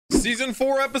Season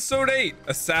 4, Episode 8,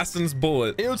 Assassin's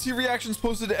Bullet. AOT reactions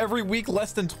posted every week,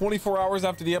 less than 24 hours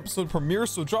after the episode premieres,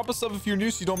 so drop a sub if you're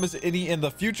new so you don't miss any in the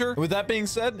future. And with that being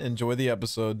said, enjoy the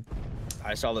episode.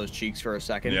 I saw those cheeks for a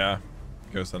second. Yeah,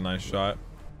 gives a nice shot.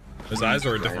 His eyes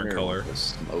are a different color.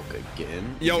 Smoke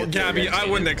again. Yo, Gabi, I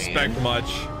wouldn't expect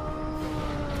much.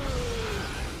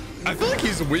 I feel like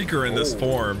he's weaker in this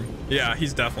form. Yeah,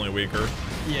 he's definitely weaker.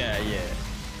 Yeah.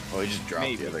 Oh, he just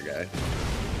dropped the other guy.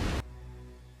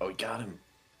 Oh, he got him.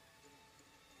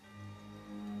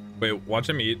 Wait, watch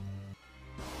him eat.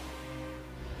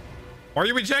 Are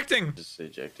you ejecting? Just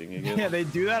ejecting again. Yeah, they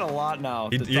do that a lot now.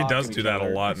 He does do that a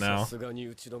lot now. Well,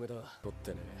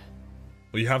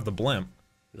 you have the blimp.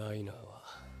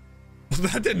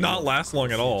 That did not last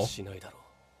long at all.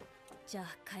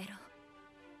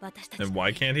 And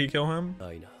why can't he kill him?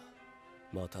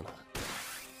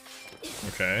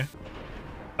 Okay.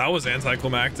 That was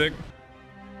anticlimactic.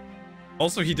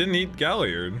 Also, he didn't eat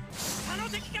Galliard.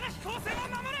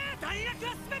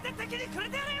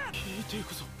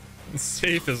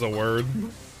 Safe is a word.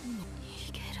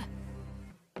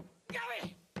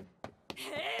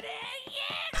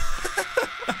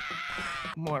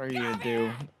 What are you gonna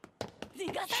do?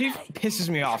 She pisses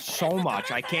me off so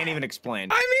much. I can't even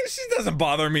explain. I mean, she doesn't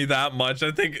bother me that much.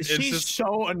 I think it's she's just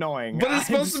so annoying. But it's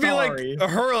supposed to be like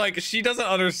her, like she doesn't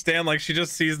understand. Like she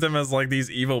just sees them as like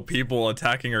these evil people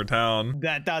attacking her town.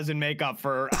 That doesn't make up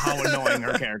for how annoying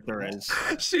her character is.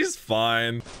 She's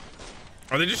fine.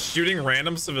 Are they just shooting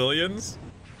random civilians?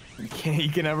 You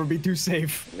can never be too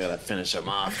safe. You gotta finish him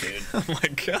off, dude. Oh my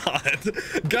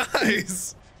god,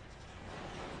 guys.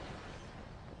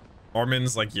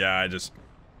 Armin's like, yeah, I just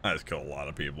killed a lot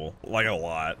of people, like a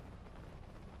lot.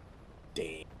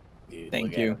 Dang, dude,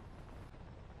 Thank you.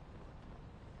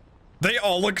 They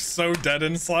all look so dead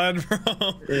inside, bro.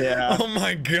 Yeah. Oh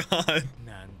my god.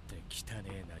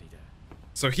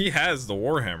 So he has the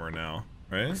Warhammer now,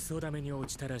 right?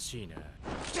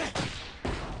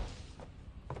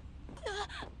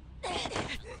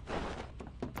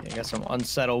 You got some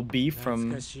unsettled beef from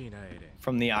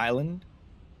the island.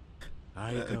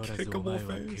 A kickable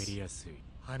face.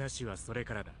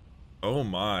 Oh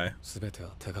my.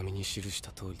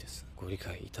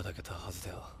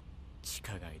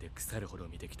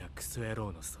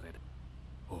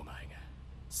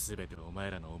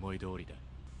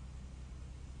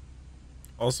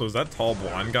 Also, is that tall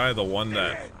blonde guy the one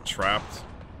that trapped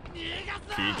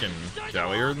Peak and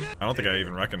Galliard? I don't think I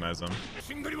even recognize him.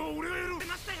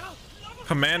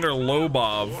 Comander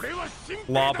Lobov.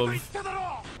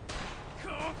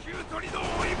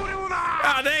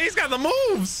 Ah, dang, he's got the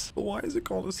moves! Why is it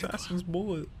called Assassin's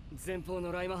Bullet?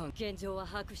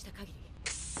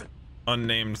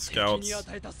 Unnamed scouts. Yeah,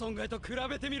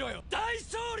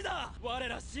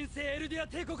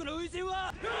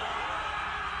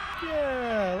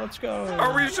 let's go.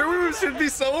 Are we sure we should be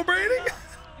celebrating?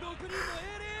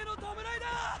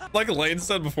 Like Lane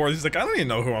said before, he's like, I don't even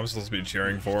know who I'm supposed to be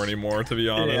cheering for anymore, to be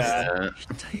honest. Yeah.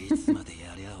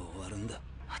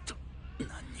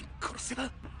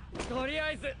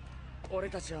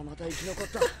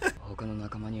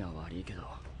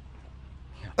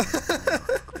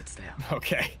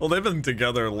 Okay. Well, they've been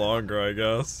together longer, I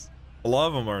guess. A lot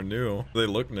of them are new. They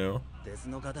look new.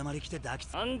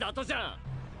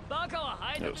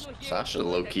 Sasha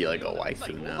low-key like a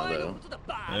waifu now, though.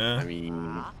 Yeah. I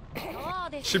mean,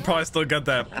 she probably still got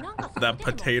that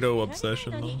potato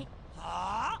obsession, though.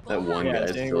 that one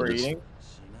guy's still just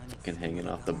fucking hanging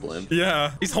off the blimp.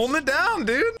 Yeah, he's holding it down,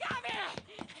 dude.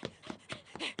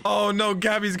 Oh no,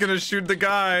 Gabi's gonna shoot the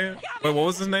guy. Wait, what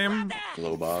was his name?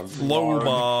 Lobov.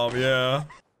 Lobov, yeah.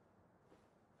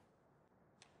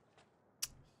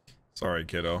 Sorry,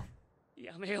 kiddo.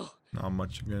 Not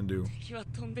much you gonna do.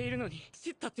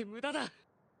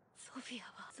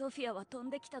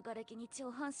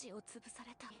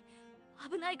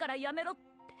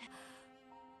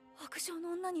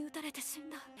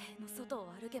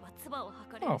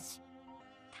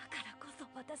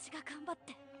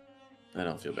 I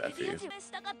don't feel bad for you.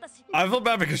 I feel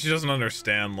bad because she doesn't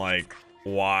understand like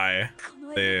why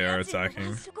they are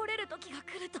attacking.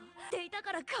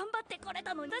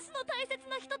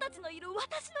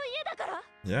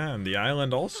 Yeah, and the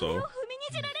island also.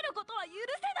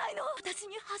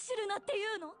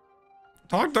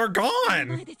 Dog, they're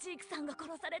gone!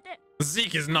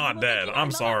 Zeke is not dead.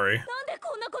 I'm sorry.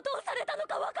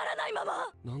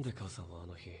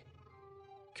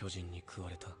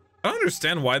 I don't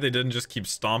understand why they didn't just keep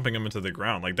stomping him into the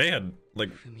ground. Like, they had,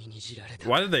 like...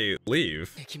 Why did they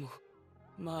leave?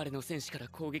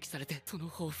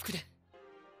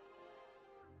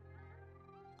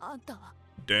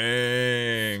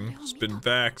 Dang. Spin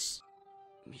facts.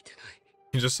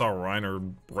 He just saw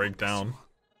Reiner break down.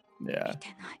 Yeah.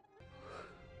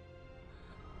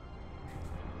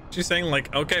 She's saying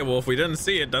like, okay, well, if we didn't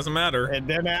see it, doesn't matter. It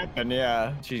didn't happen,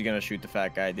 yeah. She's gonna shoot the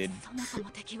fat guy, dude.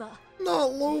 Not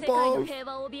Lobov.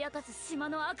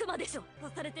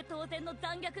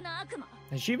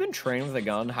 Has she been trained with a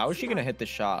gun? How is she gonna hit the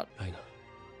shot?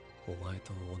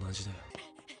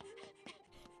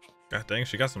 God dang,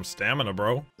 she got some stamina,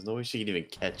 bro. There's no way she can even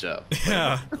catch up.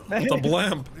 Yeah, it's a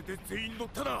blimp.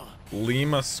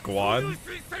 Lima squad.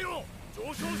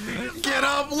 Get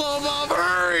up, Lobov,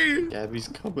 hurry! Gabi's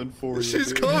coming for you.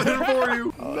 She's coming for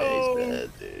you. Oh, he's bad,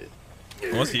 dude.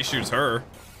 Unless he shoots her.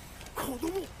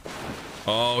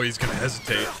 Oh, he's gonna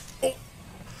hesitate. Oh.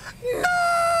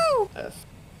 No! F.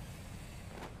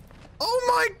 Oh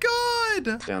my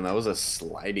god! Damn, that was a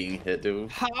sliding hit,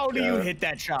 dude. How do you hit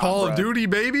that shot, Call bro? of Duty,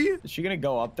 baby? Is she gonna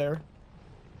go up there?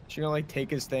 Is she gonna like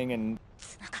take his thing and...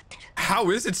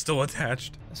 How is it still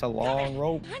attached? It's a long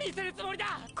rope.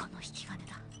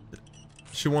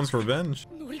 She wants revenge.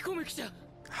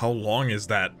 How long is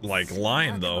that, like,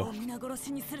 line, though?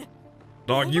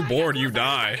 Dog, you bored, you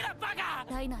die.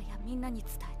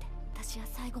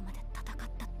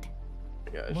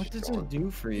 Yeah, What does it do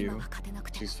for you?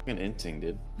 She's fucking inting,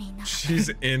 dude. She's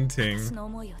inting.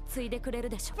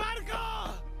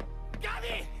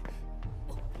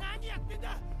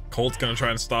 Colt's gonna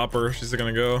try and stop her. She's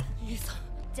gonna go.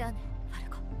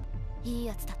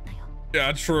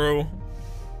 Yeah, true.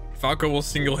 Falco will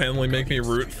single-handedly make me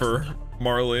root for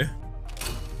Marley.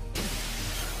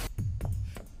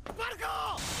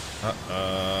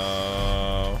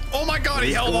 Uh-oh. Oh my god,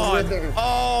 he held on!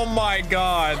 Oh my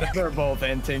god! They're both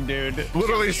inting, dude.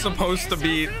 Literally supposed to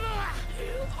beat.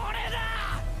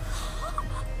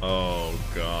 Oh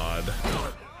god.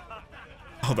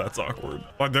 Oh, that's awkward.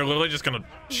 Like, they're literally just gonna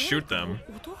shoot them.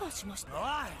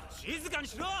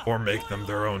 Or make them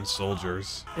their own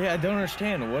soldiers. Yeah, I don't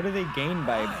understand. What do they gain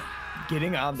by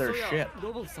getting on their ship?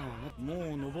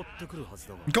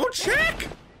 Go check!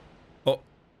 Oh.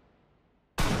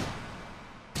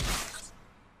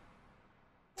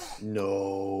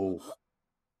 No.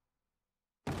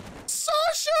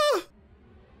 Sasha!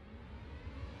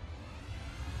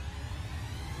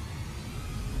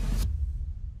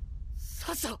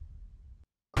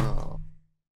 Oh.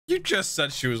 You just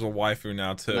said she was a waifu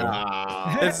now, too.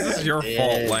 Nah. This is your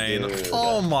fault, Lane. Dude.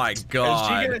 Oh my Is she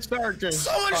god. gonna start just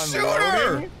Someone shoot her!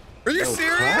 unloading? Are you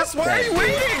serious? Why are you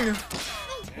waiting?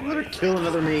 Let her kill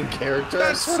another main character.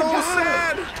 That's so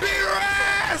sad! Beat her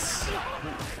ass!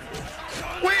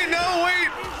 Wait, no, wait!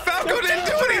 Falco didn't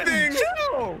do anything!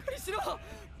 No!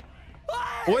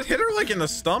 What hit her like in the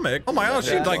stomach? Oh my god,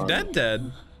 she's like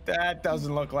dead. That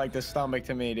doesn't look like the stomach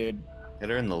to me, dude. Hit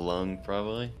her in the lung,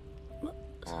 probably.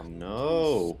 Oh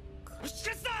no.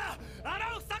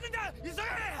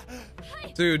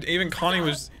 Dude, even Conny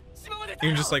was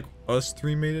even just like, us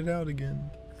three made it out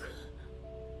again.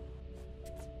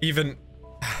 Even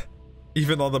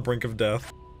on the brink of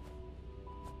death.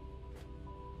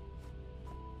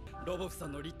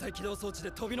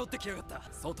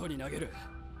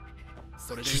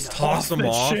 Just toss him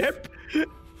off. Ship?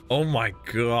 Oh my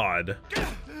god.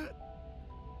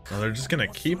 Oh, they're just gonna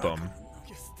keep him.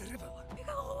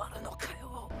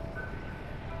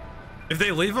 If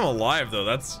they leave him alive though,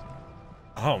 that's...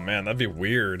 Oh man, that'd be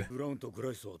weird.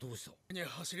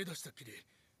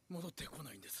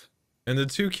 And the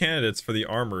two candidates for the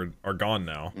armored are gone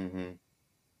now. Mm-hmm.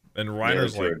 And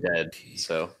Reiner's yeah, like... dead,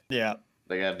 so Yeah.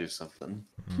 they gotta do something.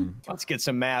 Let's get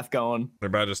some math going. They're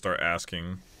about to start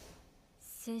asking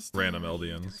random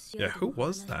Eldians. Yeah, who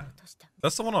was that?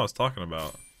 That's the one I was talking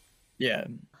about. Yeah.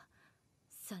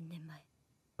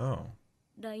 Oh.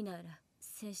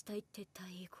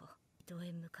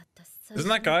 Isn't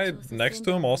that guy next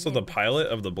to him also the pilot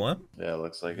of the blimp? Yeah,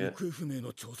 looks like it.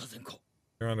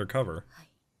 You're undercover.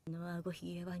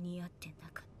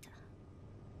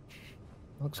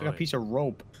 Looks like a piece of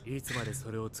rope. It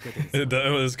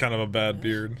was kind of a bad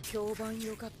beard.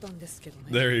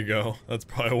 There you go. That's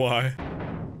probably why.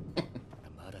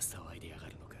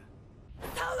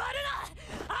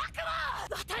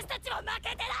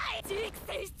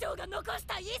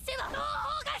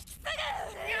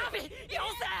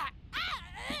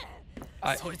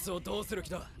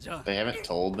 They haven't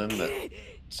told them that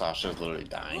Sasha's literally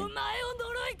dying. You're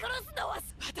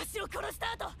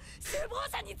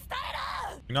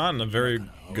not in a very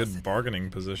good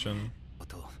bargaining position.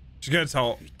 She's gonna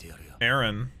tell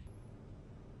Eren.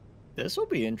 This will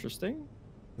be interesting.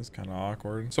 It's kind of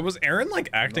awkward. So was Eren like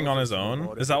acting on his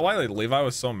own? Is that why like Levi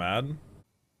was so mad?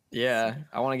 Yeah,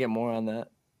 I want to get more on that.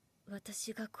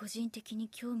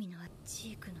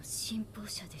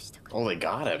 Oh, they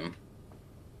got him.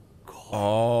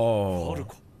 Oh.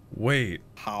 Wait.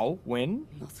 How? When?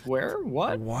 Where?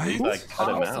 What? What? He like cut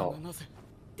him out.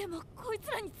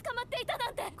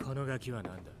 このガキは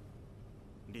なんだ。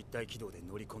立体軌道で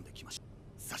乗り込んできました。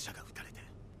サシャが撃たれて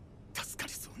助か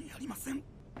りそうにありません。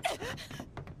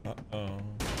Uh-oh.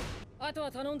 あと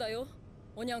は頼んだよ。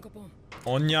おにゃんこぽん。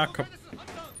 Onyaka.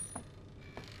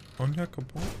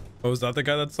 Onyakapon? Oh, is that the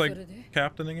guy that's like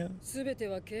captaining it? すべて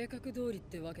は計画通りっ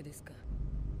てわけですか。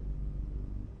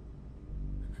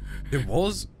 It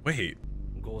was. Wait.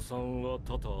 誤算は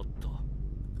多々あった。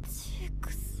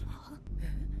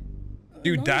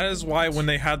 Dude, that is why when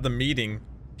they had the meeting,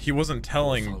 he wasn't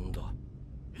telling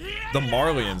the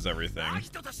Marleyans everything.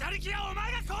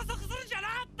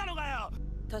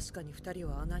 確かに2人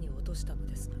は穴に落としたの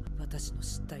ですが、私の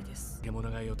失態です。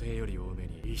獣が予定より多め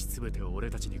に石すべてを俺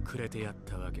たちにくれてやっ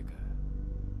たわけか。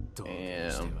どうし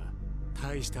ては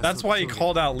大した。 That's why he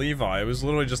called out Levi. It was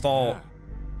literally just all.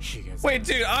 Wait,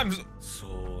 dude, I'm. そ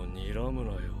う睨む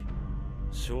なよ。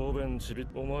小便ちび、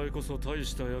お前こそ大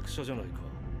した役者じゃないか。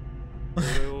俺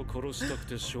を殺したく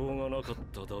てしょうがなかっ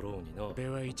ただろうにな。俺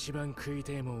は一番食い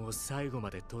てえもんを最後ま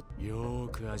でとよ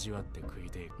ーく味わって食い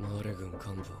てえ。マーレ軍幹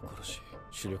部を殺し、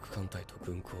主力艦隊と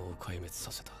軍港を壊滅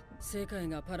させた。世界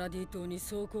がパラディ島に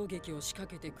総攻撃を仕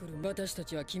掛けてくる。私た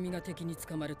ちは君が敵に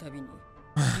捕まるたびに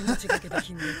命がけで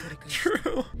君を取り返す。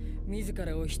自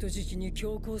らを人質に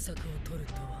強攻策を取る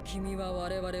とは。君は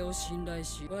我々を信頼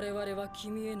し、我々は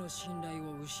君への信頼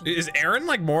を失う。 Is Eren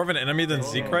like more of an enemy than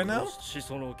Zeke right now? 始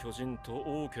祖の巨人と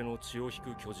王家の血を引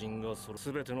く巨人がそれ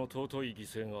すべての尊い犠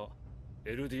牲が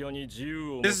エルディアに自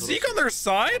由を。 Is Zeke on their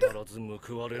side? I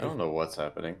don't know what's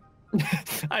happening.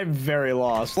 I'm very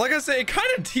lost. Like I said, it kind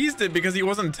of teased it because he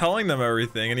wasn't telling them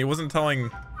everything, and he wasn't telling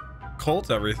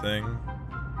Colt everything.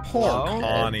 Poor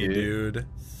Conny, dude.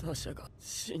 サシャが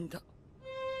死んだ。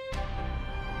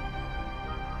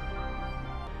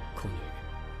コ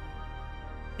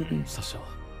ニー、サシャは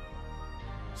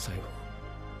最後。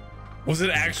 Was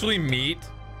it actually meat?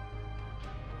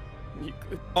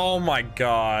 Oh my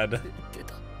god.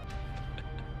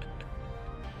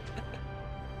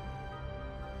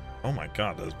 Oh my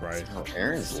god, that's bright. Oh,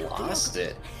 Eren's lost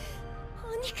it.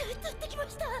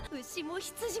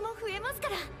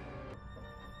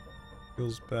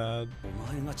 Feels bad.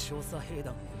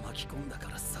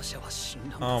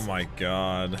 Oh my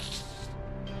god. I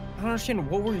don't understand.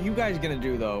 What were you guys gonna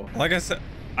do though? Like I said,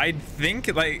 I think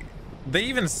like they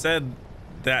even said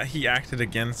that he acted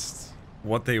against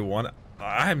what they want.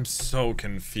 I'm so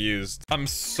confused. I'm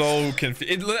so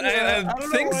confused. I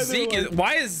think Zeke is.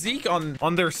 Why is Zeke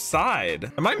on their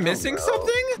side? Am I missing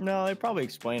something? No, they probably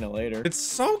explain it later. It's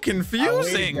so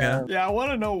confusing. Yeah, I want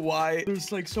to know why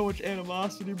there's like so much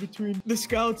animosity between the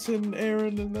scouts and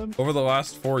Eren and them. Over the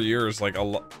last 4 years, like a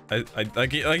lot,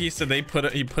 like he said, he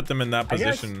put them in that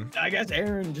position. I guess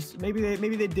Eren just maybe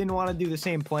they didn't want to do the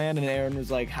same plan, and Eren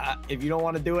was like, if you don't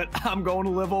want to do it, I'm going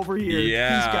to live over here.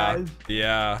 Yeah. Peace, guys.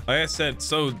 Yeah. Like I said.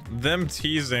 So them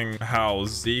teasing how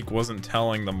Zeke wasn't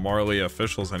telling the Marley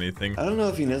officials anything. I don't know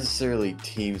if he necessarily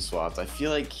team swapped. I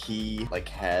feel like he like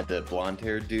had the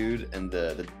blonde-haired dude and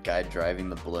the guy driving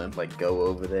the blimp like go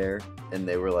over there, and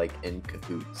they were like in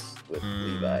cahoots with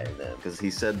Levi and them, because he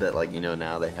said that like, you know,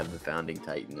 now they have the founding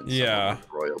titan and someone with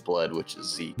royal blood, which is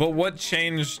Zeke. But what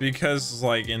changed? Because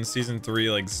like in season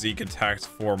 3, like Zeke attacked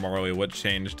for Marley. What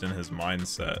changed in his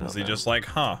mindset? Is he just like,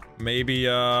 huh, maybe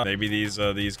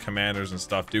these commanders and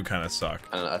stuff do kind of suck?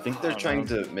 I don't know, I think they're trying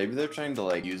to, maybe they're trying to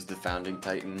like use the founding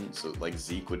titan so like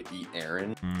Zeke would eat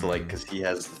Eren, so like because he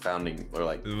has the founding, or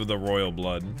like the royal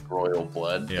blood,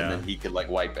 and then he could like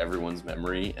wipe everyone's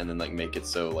memory and then like make it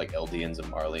so like Eldians and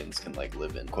Marleyans can like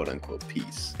live in quote unquote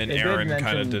peace. And Eren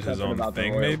kind of did his own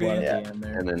thing, maybe. Yeah. And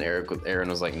then Eren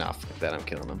was like, nah, fuck that, I'm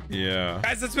killing him. Yeah.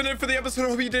 Guys, that's been it for the episode. I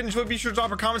hope you did enjoy. Be sure to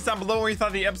drop a comment down below what you thought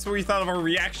of the episode, what you thought of our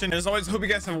reaction. And as always, hope you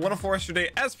guys have a wonderful rest of your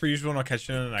day as per usual, and I'll catch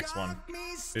you in the next one.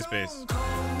 Peace.